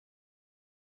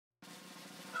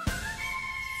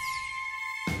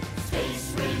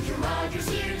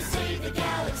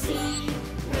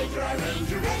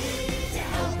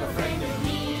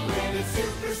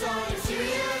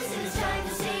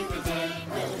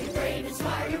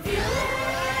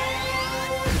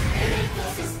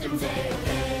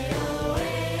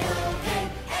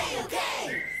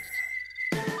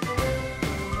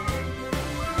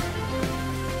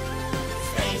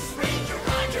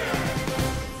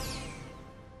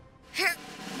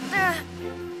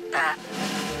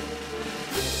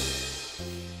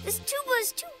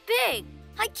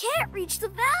change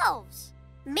the valves.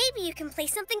 Maybe you can play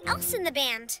something else in the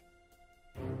band.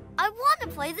 I want to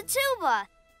play the tuba.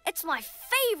 It's my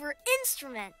favorite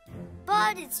instrument,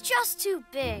 but it's just too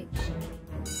big.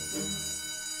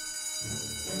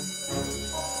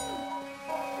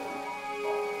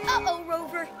 Uh-oh,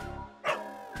 Rover.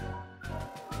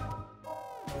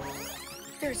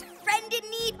 There's a friend in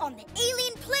need on the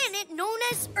alien planet known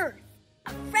as Earth.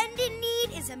 A friend in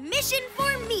need is a mission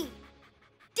for me.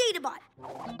 Databot.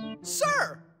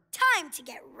 Sir! Time to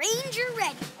get Ranger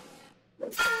ready.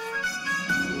 It's time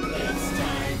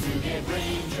to get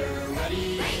Ranger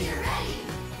ready. Ranger ready.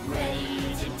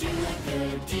 Ready to do a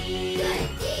good deed. Good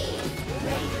deed.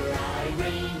 Ranger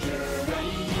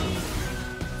ready.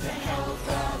 To help a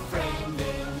friend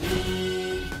in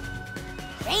need.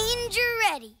 Ranger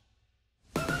ready.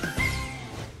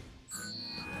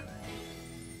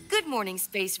 Good morning,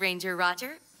 Space Ranger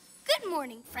Roger. Good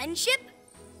morning, Friendship.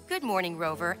 Good morning,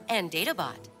 Rover and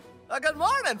Databot. Good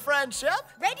morning, Friendship.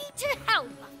 Ready to help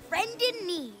a friend in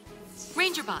need.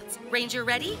 Ranger Bots, Ranger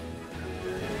ready?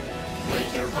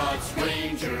 Ranger Bots,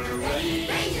 Ranger ready.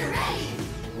 Ranger ready.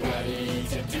 Ready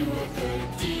to do a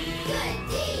good deed. Good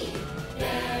deed.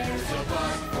 There's a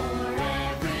bot for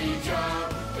every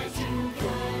job that you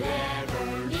could ever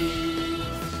need.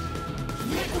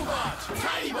 Nickel bot,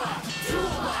 tiny bot, tool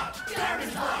bot,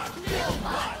 garbage bot, little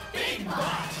bot, big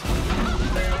bot.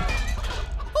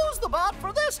 Who's the bot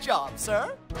for this job,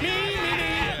 sir?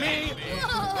 Me.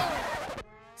 Whoa!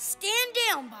 Stand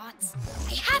down, bots.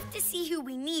 I have to see who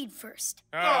we need first.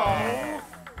 Oh.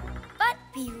 But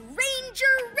be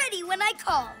Ranger ready when I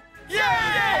call.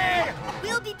 Yay!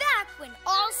 We'll be back when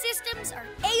all systems are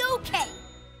A-OK.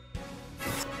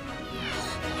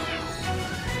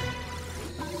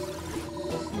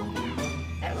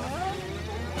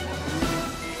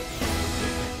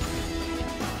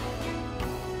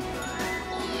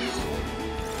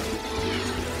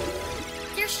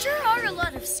 There sure are a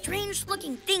lot of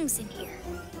strange-looking things in here.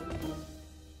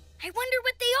 I wonder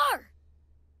what they are.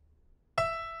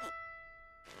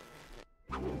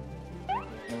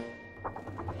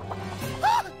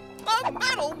 A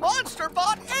metal monster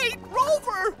bot ate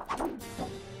Rover!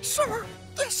 Sir,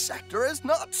 this sector is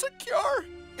not secure.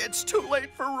 It's too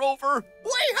late for Rover.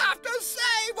 We have to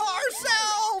save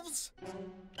ourselves!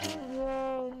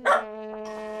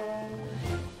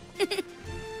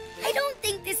 I don't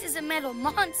think this is a metal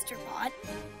monster bot.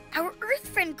 Our Earth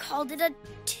friend called it a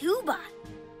Tuba.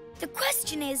 The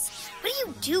question is, what do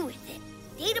you do with it?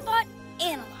 Databot,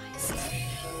 analyze.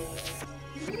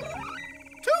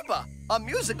 Tuba, a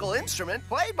musical instrument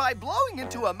played by blowing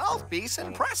into a mouthpiece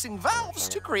and pressing valves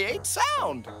to create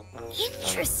sound.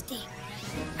 Interesting.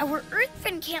 Our Earth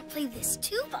friend can't play this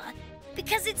tuba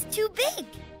because it's too big.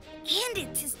 And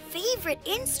it's his favorite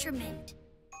instrument.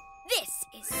 This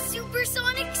is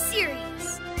Supersonic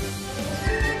Sirius.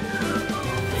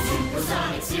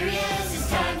 Supersonic Sirius, it's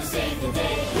time to save the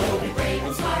day. We'll be brave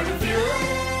and smart and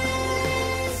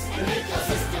fearless, and make your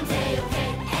systems A-OK,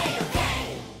 A-OK.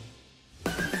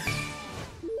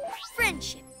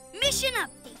 Friendship, mission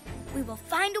update. We will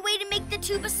find a way to make the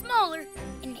tuba smaller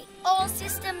and make all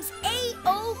systems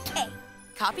A-OK.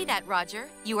 Copy that, Roger.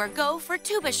 You are go for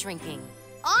tuba shrinking.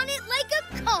 On it like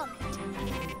a comet.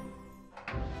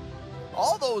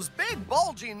 All those big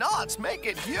bulgy knots make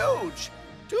it huge.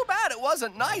 Too bad it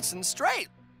wasn't nice and straight.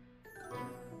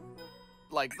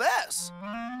 Like this.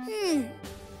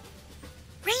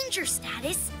 Ranger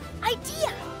status,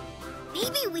 idea.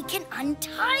 Maybe we can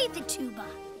untie the tuba.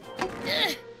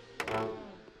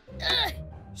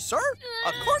 Sir,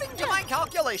 according to my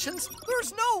calculations,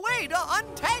 there's no way to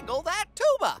untangle that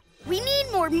tuba. We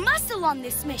need more muscle on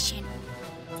this mission.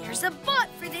 There's a bot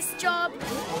for this job.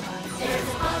 There's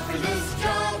a bot for this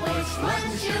job, which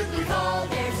one should we call?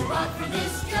 There's a bot for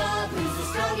this job, who's the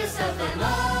strongest of them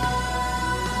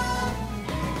all?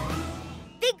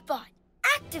 Big bot,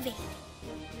 activate.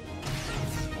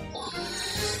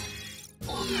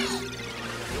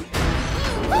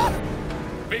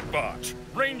 Big bot,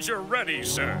 Ranger ready,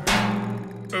 sir.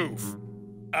 Oof,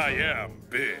 I am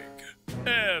big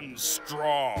and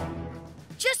strong.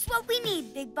 Just what we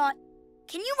need, Big Bot.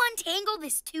 Can you untangle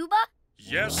this tuba?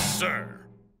 Yes, sir.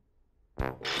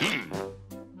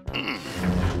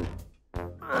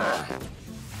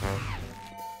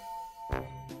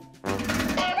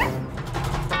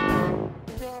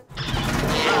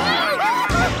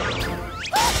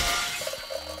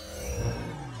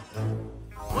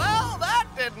 Well, that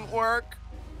didn't work.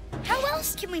 How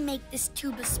else can we make this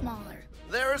tuba smaller?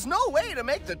 There is no way to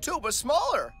make the tuba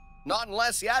smaller. Not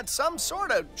unless you had some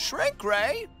sort of shrink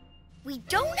ray. We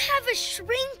don't have a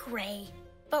shrink ray.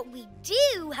 But we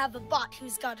do have a bot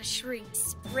who's got a shrink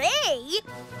spray.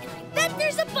 And I bet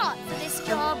there's a bot for this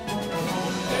job.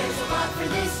 There's a bot for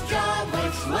this job.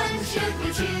 Which one should we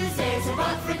choose? There's a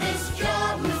bot for this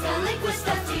job. Who's got liquid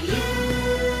stuff to use?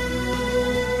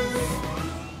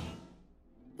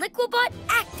 Liquibot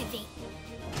activate.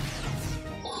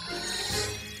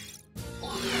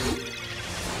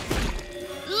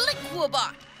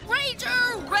 Liquibot,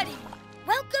 Ranger ready.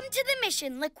 Welcome to the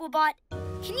mission, Liquibot.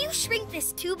 Can you shrink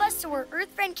this tuba so our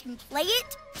Earth friend can play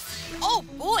it? Oh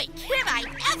boy, can I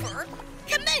ever!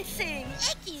 Commencing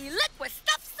Icky Liquid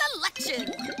Stuff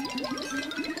selection.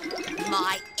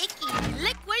 My Icky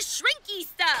Liquid Shrinky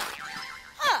Stuff.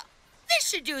 Huh, this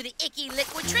should do the Icky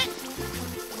Liquid trick.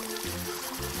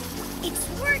 It's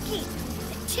working.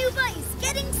 The tuba is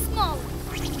getting smaller.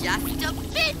 Just a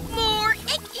bit more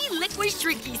Icky Liquid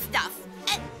Shrinky Stuff.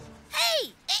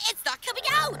 Hey, it's not coming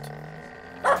out.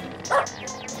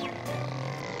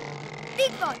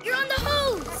 Big Bot, you're on the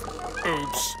hose.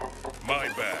 Oops, my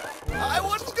bad. I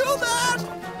wouldn't do that!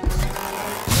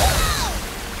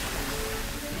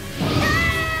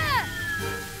 Ah!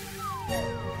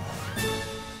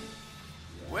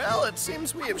 Well, it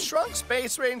seems we have shrunk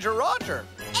Space Ranger Roger.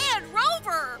 And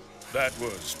Rover. That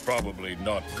was probably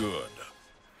not good,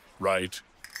 right?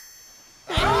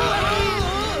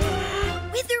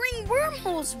 Withering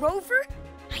wormholes, Rover.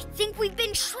 I think we've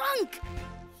been shrunk.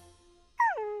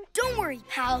 Don't worry,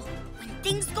 pal. When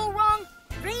things go wrong,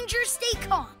 Rangers stay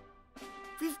calm.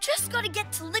 We've just got to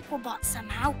get to Liquibot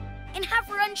somehow and have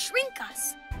her unshrink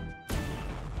us.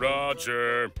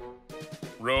 Roger,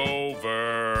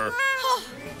 Rover. Oh,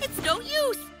 it's no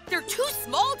use. They're too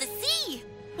small to see.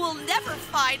 We'll never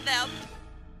find them.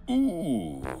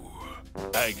 Ooh,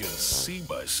 I can see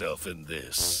myself in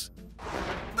this.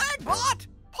 Big Bot,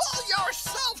 pull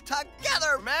yourself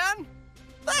together, man!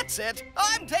 That's it.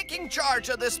 I'm taking charge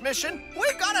of this mission.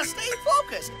 We gotta stay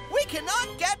focused. We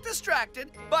cannot get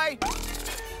distracted by...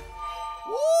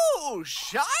 Ooh,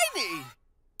 shiny!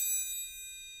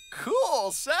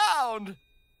 Cool sound.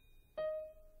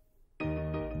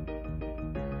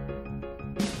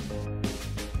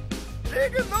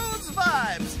 Digging those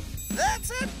vibes. That's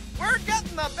it. We're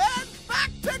getting the band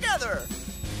back together.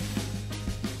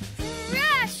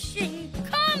 Crashing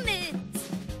comets!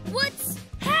 What's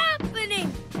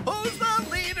happening? Who's the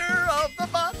leader of the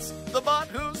bots? The bot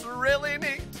who's really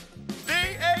neat.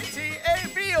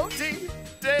 D-A-T-A-B-O-T.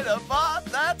 Databot,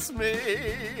 that's me.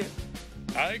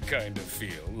 I kind of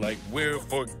feel like we're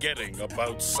forgetting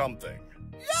about something.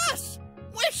 Yes!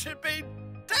 We should be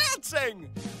dancing!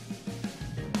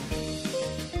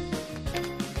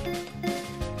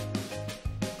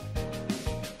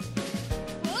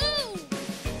 Whoa!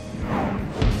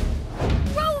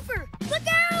 Rover, look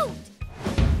out!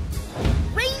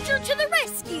 Ranger to the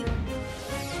rescue!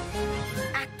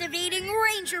 Activating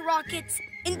Ranger rockets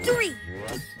in 3,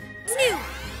 2,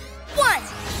 1.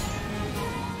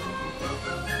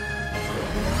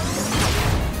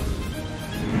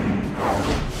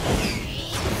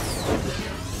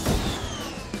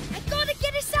 I gotta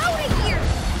get us out of here!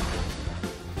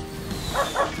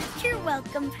 You're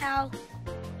welcome, pal.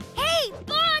 Hey,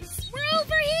 bots! We're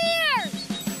over here!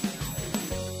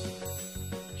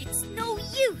 It's no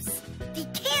use. They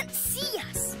can't see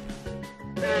us.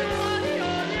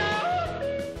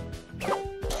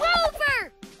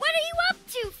 Rover! What are you up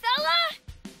to, fella?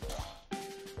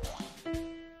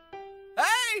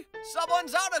 Hey!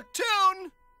 Someone's out of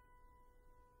tune!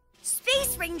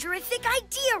 Space Rangerific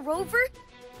idea, Rover.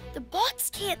 The bots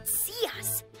can't see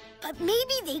us, but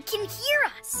maybe they can hear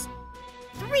us.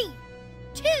 3,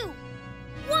 2,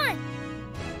 1.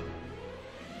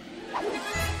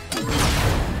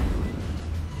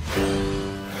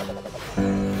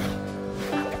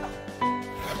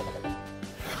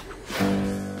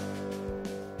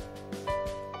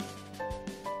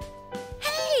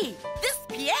 Hey, this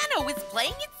piano is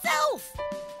playing itself.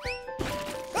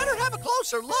 Better have a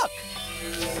closer look.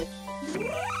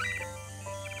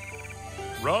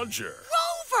 Roger.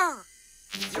 Rover!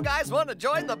 You guys want to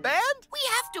join the band? We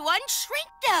have to unshrink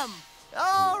them.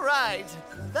 All right.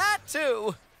 That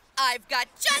too. I've got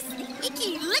just the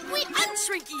icky, liquid,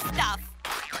 unshrinky stuff.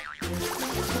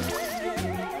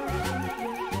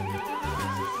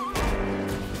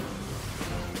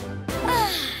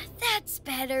 That's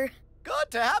better.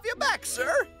 Good to have you back,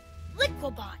 sir.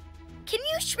 Liquibot, can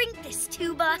you shrink this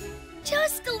tuba?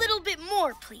 Just a little bit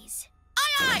more, please.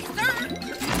 Aye, aye, sir.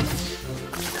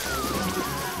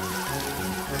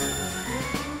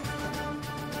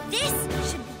 This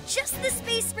should be just the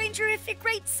Space Rangerific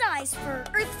right size for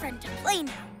Earth Friend to play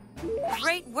now.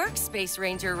 Great work, Space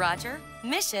Ranger Roger.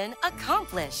 Mission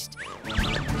accomplished.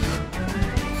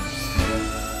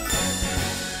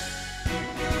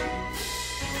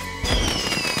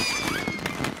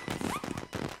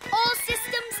 All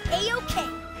systems A-OK.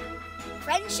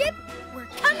 Friendship, we're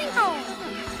coming home.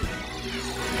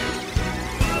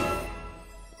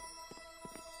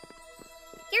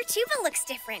 Your tuba looks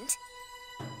different.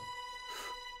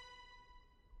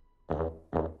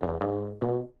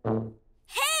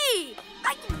 Hey!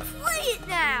 I can play it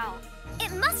now!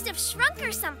 It must have shrunk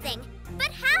or something.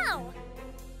 But how?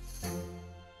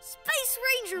 Space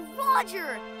Ranger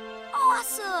Roger!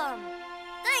 Awesome!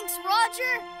 Thanks,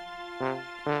 Roger!